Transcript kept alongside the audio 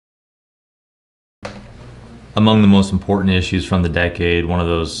among the most important issues from the decade. One of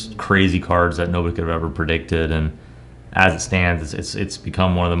those crazy cards that nobody could have ever predicted, and as it stands, it's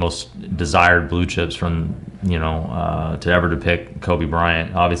become one of the most desired blue chips from to ever depict Kobe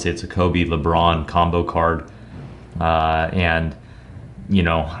Bryant. Obviously, it's a Kobe LeBron combo card, and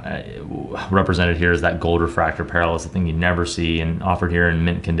represented here is that Gold Refractor parallel. It's the thing you never see, and offered here in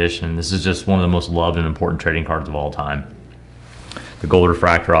mint condition. This is just one of the most loved and important trading cards of all time. The Gold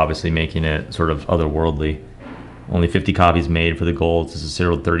Refractor obviously making it sort of otherworldly. Only 50 copies made for the golds. This is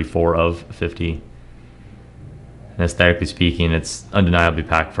serial 34 of 50. And aesthetically speaking, it's undeniably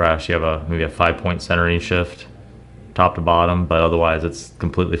packed fresh. You have maybe a 5-point centering shift, top to bottom, but otherwise it's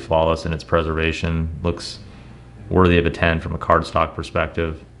completely flawless in its preservation. Looks worthy of a 10 from a cardstock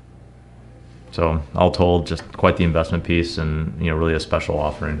perspective. So all told, just quite the investment piece, and really a special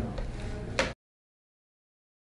offering.